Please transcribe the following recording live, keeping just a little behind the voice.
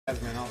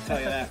man, I'll tell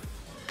you that.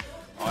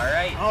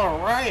 Alright.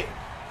 Alright.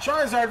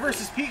 Charizard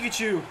versus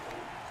Pikachu.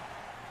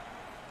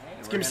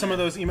 Let's give me some of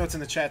those emotes in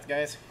the chat,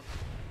 guys.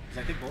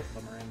 I think both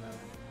of them are in the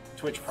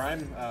Twitch Prime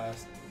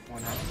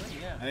one.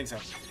 Yeah. I think so.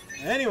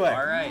 Anyway.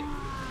 Alright.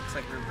 Looks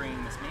like we're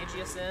bringing Miss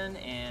Magius in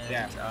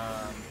and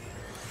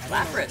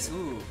Lapras.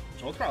 Ooh.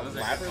 Jolts probably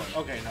Lapras?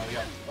 Okay, no,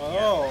 yeah.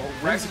 Oh,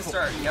 right from the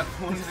start. Yep.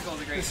 Whimsical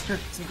is a great.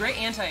 Some great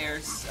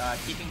anti-airs,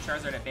 keeping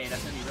Charizard at bay.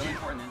 That's going to be really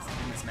important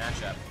in this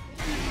matchup.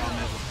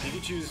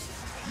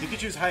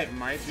 Pikachu's height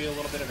might be a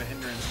little bit of a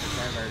hindrance for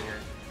Charizard here.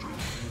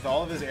 With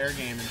all of his air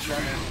game, and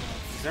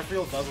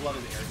Zephyrel does love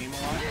his air game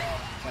a lot,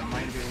 that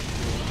might be able to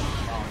do a little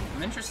bit wrong.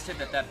 I'm interested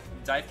that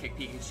dive kick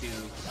Pikachu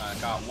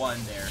got one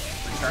there,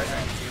 but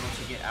Charizard was able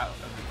to get out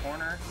of the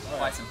corner,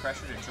 apply some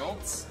pressure to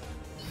Jolts.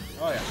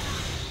 Oh yeah.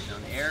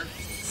 Down the air,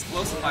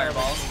 explosive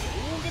fireballs.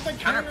 Ooh, get the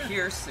counter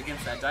pierce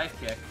against that dive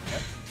kick.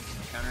 Yep.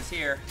 Counters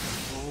here.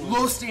 Ooh.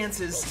 Low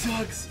stances.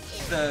 Sucks.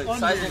 The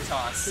seismic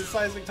toss. The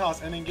seismic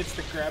toss, and then gets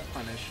the grab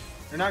punish.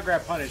 Or not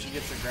grab punish, he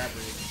gets the grab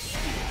read.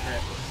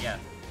 Yeah.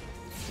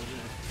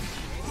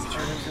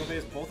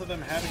 Both of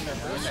them having their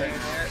burst right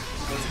there.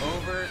 Goes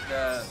over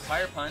the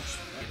fire punch.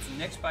 Gets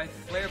nicked by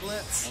Flare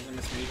Blitz. For a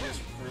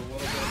little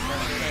bit of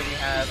pressure. Okay, we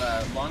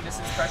have long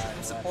distance pressure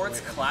from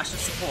supports. Clash of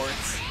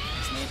supports.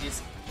 This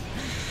Magius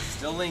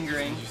still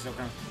lingering.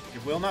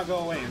 It will not go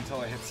away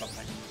until it hits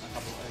something. A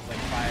couple, like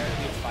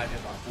five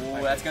hitboxes.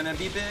 Ooh, that's gonna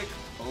be big.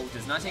 Oh,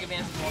 does not take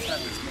advantage of the wall step.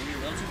 It's maybe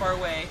a little too far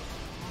away.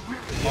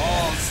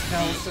 Balls.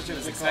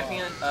 Was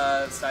expecting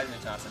a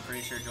seismic toss. I'm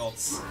pretty sure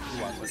Jolts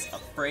was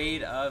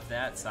afraid of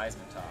that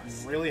seismic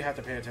toss. You really have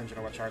to pay attention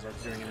to what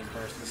Charizard's doing in his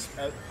burst.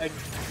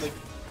 Like,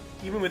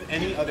 even with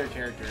any other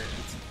character,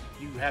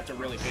 you have to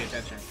really pay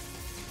attention.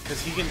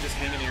 Because he can just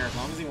hang in the air as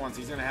long as he wants.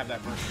 He's going to have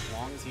that burst as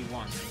long as he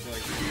wants until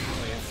he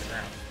really hits the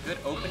ground. Good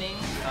opening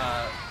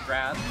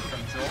grab from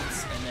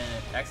Jolts, and then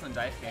an excellent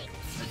dive kick.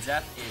 The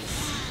Zeph is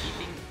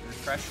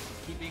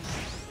keeping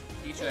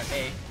Pikachu at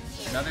bay.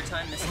 Another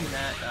time missing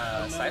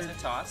that seismic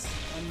toss.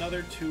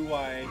 Another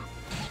 2Y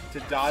to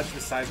dodge the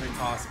seismic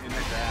toss in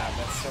the grab.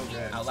 That's so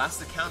good. Outlasts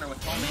the counter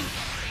with homing.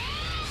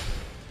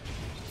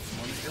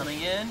 One's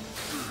coming in.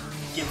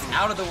 Gets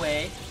out of the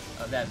way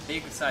of that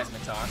big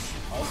seismic toss.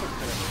 Also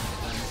could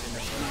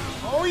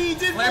oh, he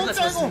did! Flare Blitz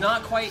was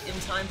not quite in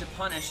time to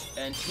punish,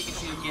 and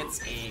Pikachu gets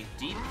a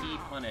DP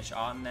punish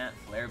on that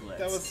Flare Blitz.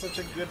 That was such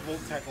a good Volt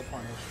Tackle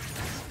punish.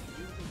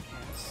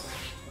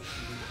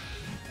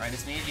 Alright,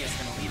 this Magius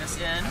is going to lead us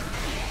in,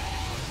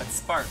 but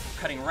Spark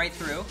cutting right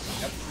through.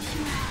 Yep.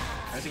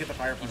 Has to get the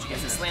fire punch. He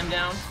gets the slam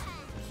down,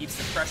 keeps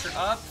the pressure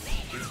up,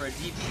 gets for a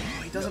DP.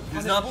 He doesn't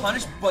He's not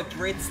punished, but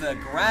gets the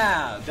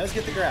grab. He does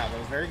get the grab. That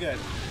was very good.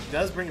 He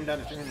does bring him down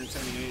to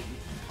 378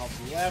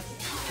 health left.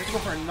 Tries to go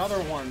for another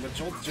one, but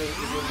Jolts is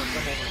able to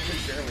jump over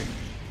just barely.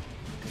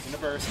 He's in the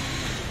burst.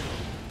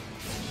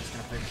 Just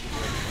gonna play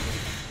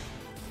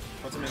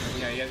puts him in.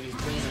 Yeah, he's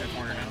putting him in the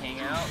corner now. Hang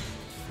out.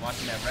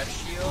 Watching that red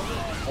shield.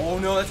 Oh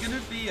no, that's gonna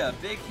be a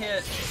big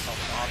hit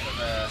off of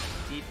a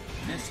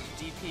missed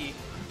DP.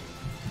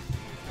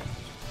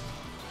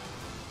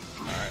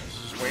 Alright,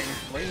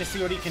 just waiting to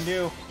see what he can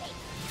do.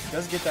 He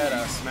does get that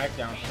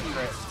smackdown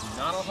crit.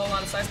 Not a whole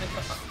lot of seismic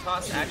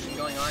toss action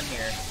going on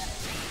here.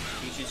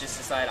 You should just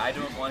decide I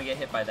don't want to get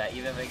hit by that,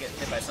 even if I get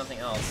hit by something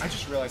else. I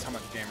just realized how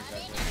much damage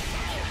that did.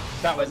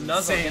 That was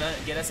Nuzzle gonna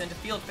get us into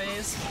field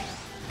phase.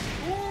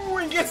 Ooh,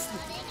 and gets.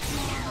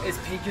 Is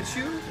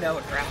Pikachu now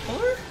a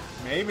grappler?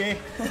 Maybe.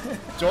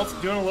 Jolt's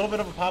doing a little bit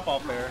of a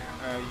pop-off there.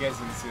 You guys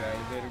didn't see that.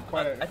 He did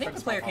quite a I think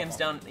the player cam's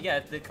down. Yeah,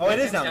 the player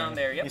cam's down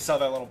there. Yep. You saw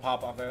that little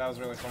pop-off there. That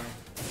was really funny.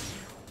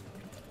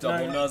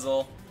 Double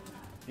Nuzzle.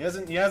 He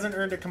hasn't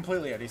earned it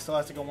completely yet. He still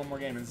has to go one more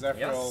game. And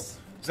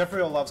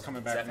Zephyrel loves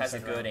coming back. Zeph has a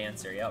good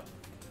answer. Yep.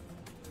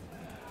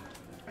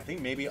 I think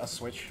maybe a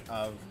switch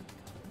of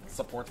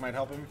supports might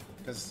help him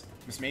because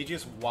Miss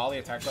Magius, while the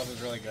attack level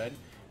is really good,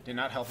 did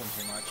not help him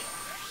too much.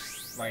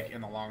 Like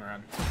in the long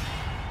run,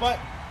 but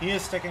he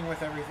is sticking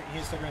with everything.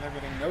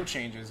 No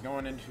changes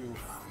going into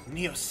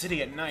Neo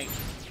City at night.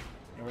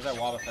 Yeah, where's that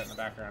Wobbuffet in the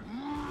background?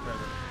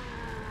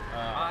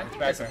 I think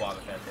there's a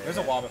Wobbuffet there. There's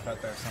a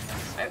Wobbuffet there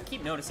somewhere. I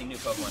keep noticing new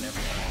Pokemon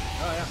every time.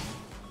 Oh yeah.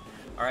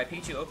 All right,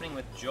 Pikachu opening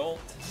with Jolt.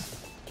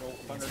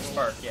 Thunderbolt.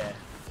 Spark, yeah.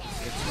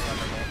 It's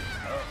Thunderbolt.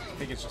 Oh, I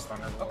think it's just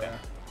Thunderbolt. Okay. Yeah.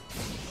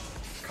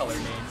 Color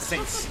names.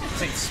 Saint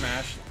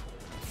Smash.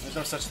 There's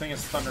no such thing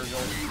as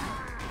Thunderbolt.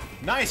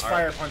 Nice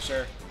fire punch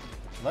there.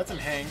 Lets him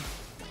hang.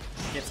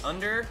 Gets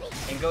under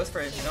and goes for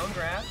his own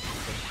grab.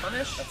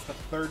 Punish. That's the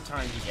third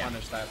time he's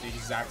punished that the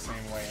exact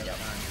same way every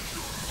time.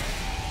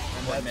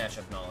 And one match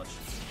of knowledge.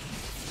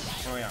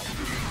 Oh yeah.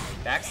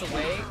 Backs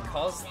away,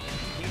 calls the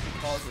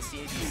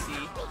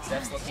CADC.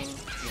 Zeph's looking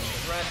to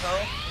red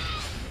health.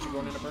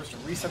 Going into burst to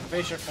reset the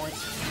base shift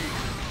points.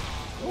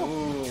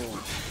 Ooh.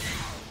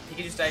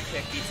 Pikachu's dive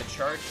kick beats a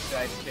charged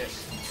dive kick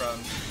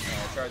from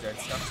Charizard.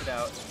 Stuffs it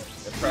out.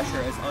 The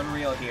pressure is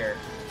unreal here.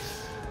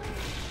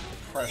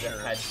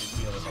 Pressure. Had to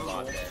deal with a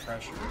lot there.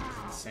 Pressure is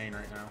insane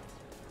right now.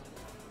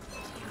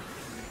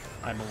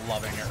 I'm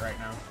loving it right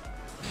now.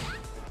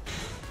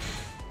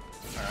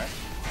 Alright.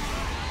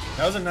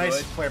 That was a nice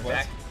Good. flare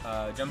blitz.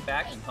 Jump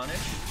back and punish.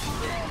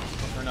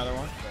 For another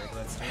one.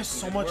 It has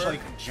so much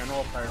like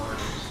general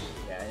priority.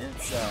 Yeah, and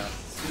it's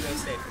pseudo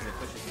safe because it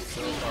pushes you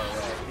so far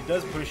away. It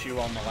does push you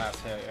on the last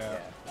hit, yeah.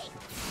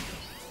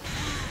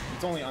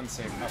 It's only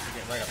unsafe enough to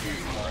get right up here.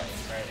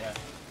 Right, yeah.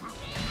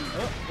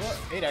 Oh,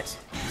 8x.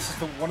 This is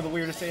one of the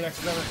weirdest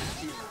 8x's ever.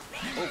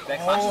 Oh, that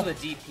clashes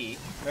with the DP.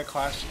 That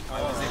clash.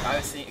 I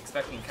was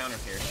expecting counter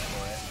pierce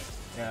for it.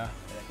 Yeah.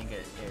 But I think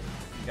it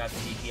got the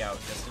DP out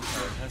just in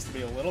time. Has to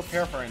be a little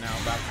careful right now.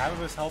 About half of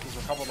his health is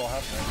recoverable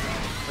health right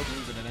now. Could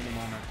lose it at any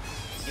moment.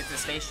 Get the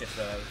space shift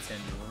though, it's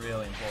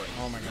really important.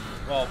 Oh my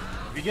goodness. Well,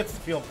 if he gets the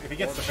field, if he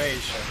gets the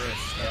phase shift,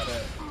 that's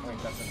it. I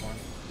think that's it for him.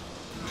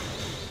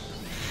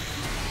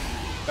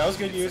 That was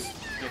good use.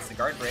 Gets the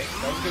guard break.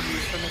 That was good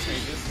use for Miss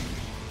Mages.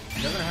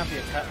 He doesn't have the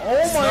attack. Oh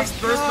my god!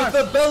 Burst with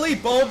the belly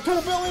bump!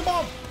 Two belly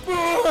bump!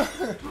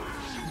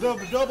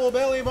 The double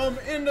belly bump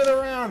into the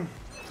round.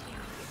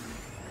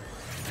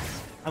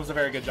 That was a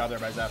very good job there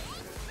by Zeph.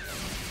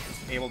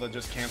 Able to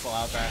just cancel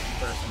out that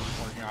burst and just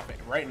working off it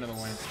right into the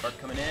win. Spark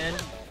coming in.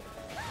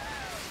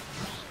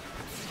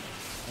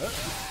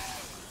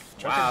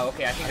 Wow,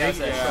 okay, I think that was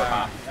a short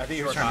hop. I think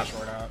he was trying to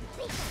short hop.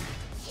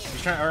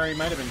 He's trying, or he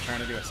might have been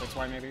trying to do a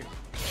 6Y maybe.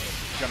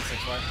 Jump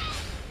 6Y.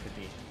 Could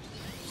be.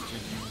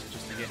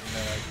 Just to get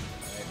into like.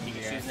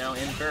 Pikachu's now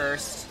in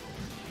burst.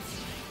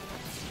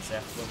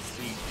 Zeph looks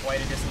to be quite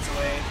a distance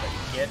away, but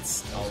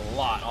gets a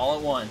lot all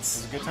at once.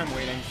 It was a good time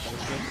waiting. It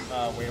was a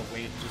good way to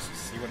wait just to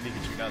see what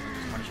Pikachu does and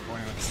just punish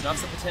accordingly.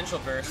 Snuffs a potential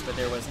burst, but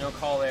there was no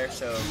call there,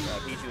 so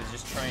Pikachu was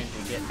just trying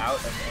to get out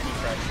of any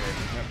pressure.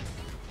 Yep.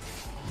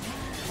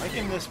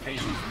 Liking this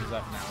patience from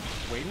Zeph now.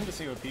 Just waiting to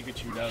see what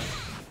Pikachu does.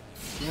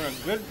 Doing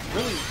a good,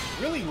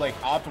 really like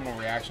optimal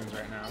reactions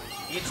right now.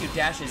 Pikachu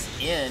dashes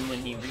in when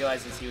he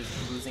realizes he was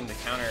losing the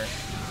counter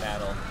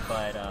battle,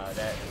 but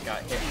that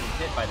got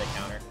hit by the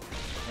counter.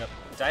 Yep.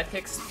 Dive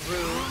kicks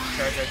through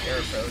Charizard's air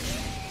approach,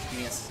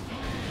 keeping this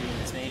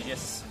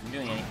Magius from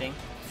doing anything.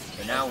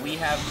 So now we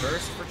have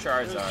burst for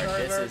Charizard.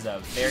 This is a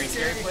very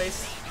scary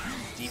place.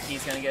 DP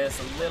is going to get us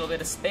a little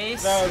bit of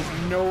space. That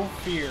was no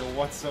fear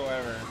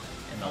whatsoever.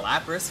 And the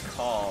Lapras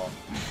call.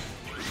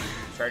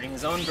 Charging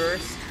his own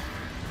burst.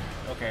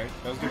 Okay,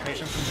 that was good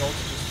patience from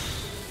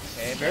Jolts.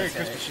 Okay, very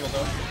crispy shield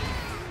though.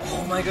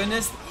 Oh my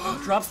goodness!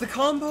 Drops the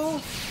combo.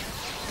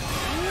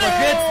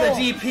 Forgets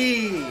the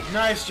DP.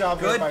 Nice job.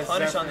 Good by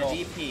punish Zephyrel. on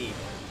the DP.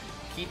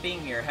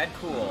 Keeping your head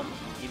cool,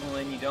 even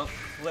when you don't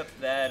flip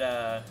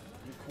that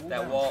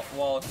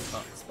wall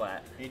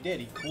splat. He did.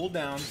 He cooled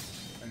down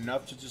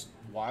enough to just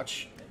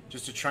watch,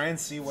 just to try and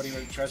see what he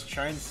was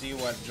try and see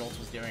what Jolts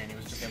was doing, and he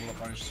was just able to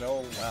punish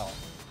so well.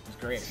 It was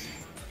great.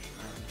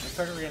 Looks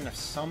like we're getting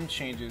some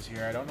changes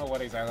here. I don't know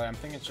what exactly. I'm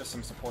thinking it's just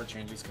some support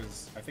changes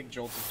because I think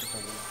Jolts is just a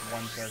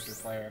one-character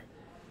player.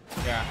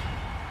 Yeah.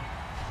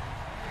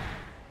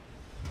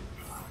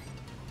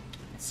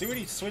 Let's see what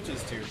he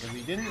switches to because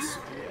he didn't.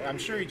 I'm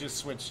sure he just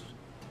switched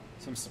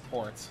some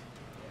supports.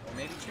 Or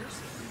maybe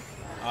Cheers.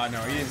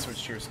 No, he didn't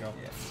switch Cheer Skill.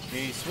 Yeah.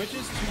 He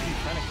switches to the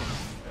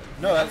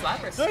Fennekin. No, that's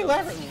Lapras. No,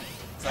 Lapras.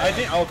 I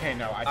think. Okay,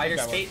 no, I think either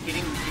that was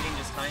getting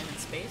just time and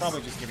space.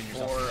 probably just giving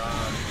yourself. Or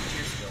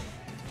Cheer Skill.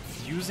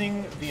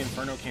 Using the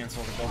Inferno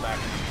cancel to go back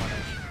and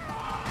punish.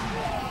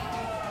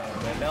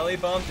 The belly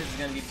bump is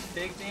going to be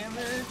big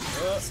damage.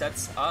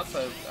 Sets up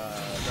a.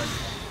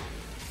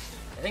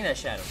 I think that's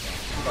Shadow,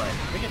 but I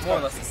think it's more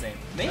or less the same.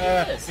 Maybe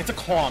it is. It's a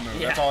claw move.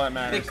 Yeah, That's all that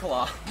matters. big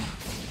claw.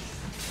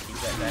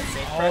 Keeps that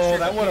safe pressure.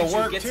 That would have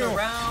worked gets too.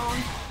 Around.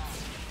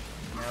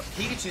 Now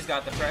Pikachu's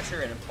got the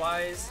pressure and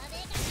applies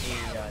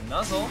a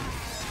nuzzle.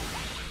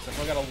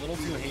 Zephyrel got a little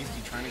too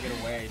hasty trying to get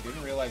away.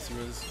 Didn't realize he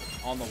was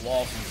on the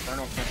wall, so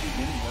Inferno cancel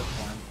didn't work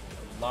for him.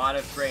 A lot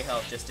of gray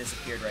health just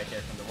disappeared right there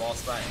from the wall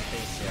spot and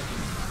face shift.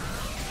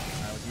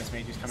 With Miss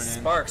Mages coming in.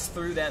 Sparks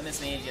through that Miss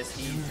Mages.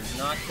 He does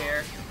not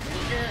care.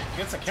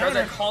 Gets a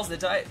counter. Charizard calls the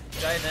dive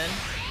in.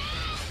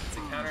 It's a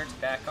counter to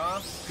back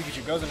off.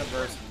 Pikachu goes into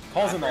burst.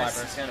 Calls in the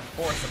Lapras. He's going to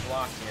force a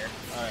block here.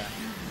 Oh yeah.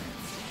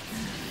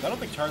 I don't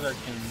think Charizard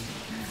can.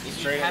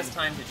 He has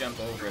time to jump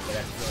over it, but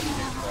that's really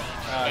difficult.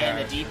 And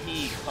the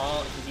DP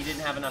call, he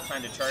didn't have enough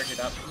time to charge it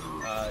up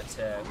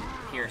to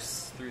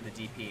pierce through the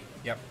DP.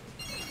 Yep.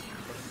 I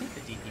think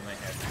the DP might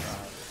have.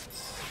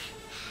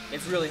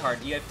 It's really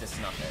hard. You have to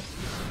snuff it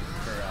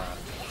for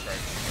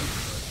charging.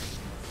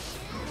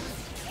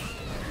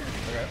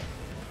 Okay.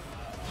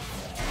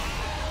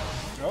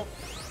 Nope. A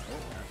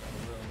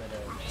little bit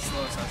of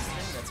slow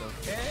sustain. That's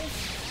okay.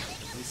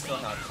 We still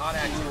have hot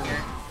action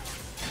here.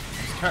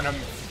 Just kind of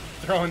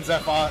throwing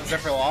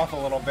Zephyrel off a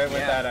little bit with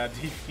that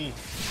DP.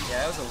 Yeah,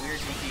 that was a weird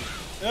DP.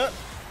 Yep.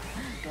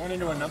 Going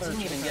into another.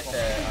 Didn't even get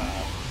the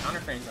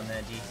counter frames on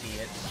that DP.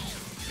 It's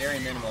very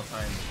minimal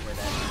time where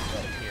that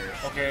appears.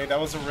 Okay, that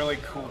was a really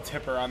cool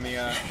tipper on the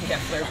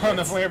Flare on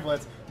the Flare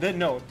Blitz.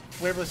 No,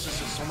 Flare Blitz just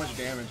does so much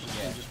damage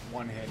in just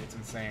one hit. It's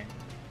insane.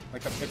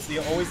 Like it's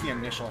always the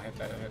initial hit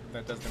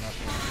that does the most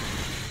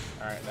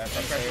damage. All right, that's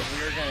okay.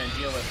 We're gonna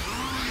deal with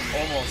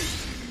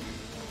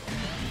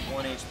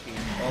 1 HP.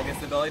 Oh, gets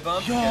the belly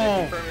bump. Yo!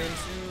 Gonna confirm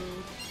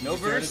into no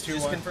He's doing burst. it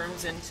Just 2-1.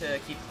 confirms in to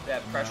keep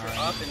that pressure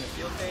up in the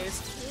field phase.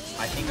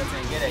 I think that's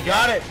gonna get it.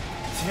 Got it!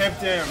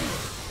 Tipped him.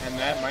 And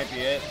that might be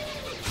it.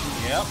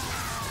 Yep.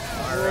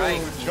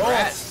 Alright, Ooh,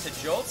 congrats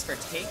to Jolts for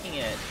taking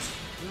it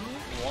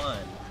 2-1.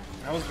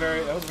 That was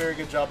a very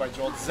good job by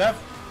Jolt.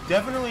 Zeph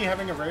definitely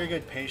having a very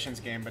good patience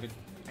game, but it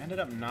ended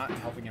up not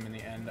helping him in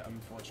the end,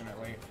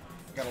 unfortunately.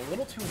 Got a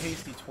little too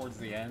hasty towards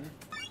the end.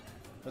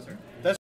 But that's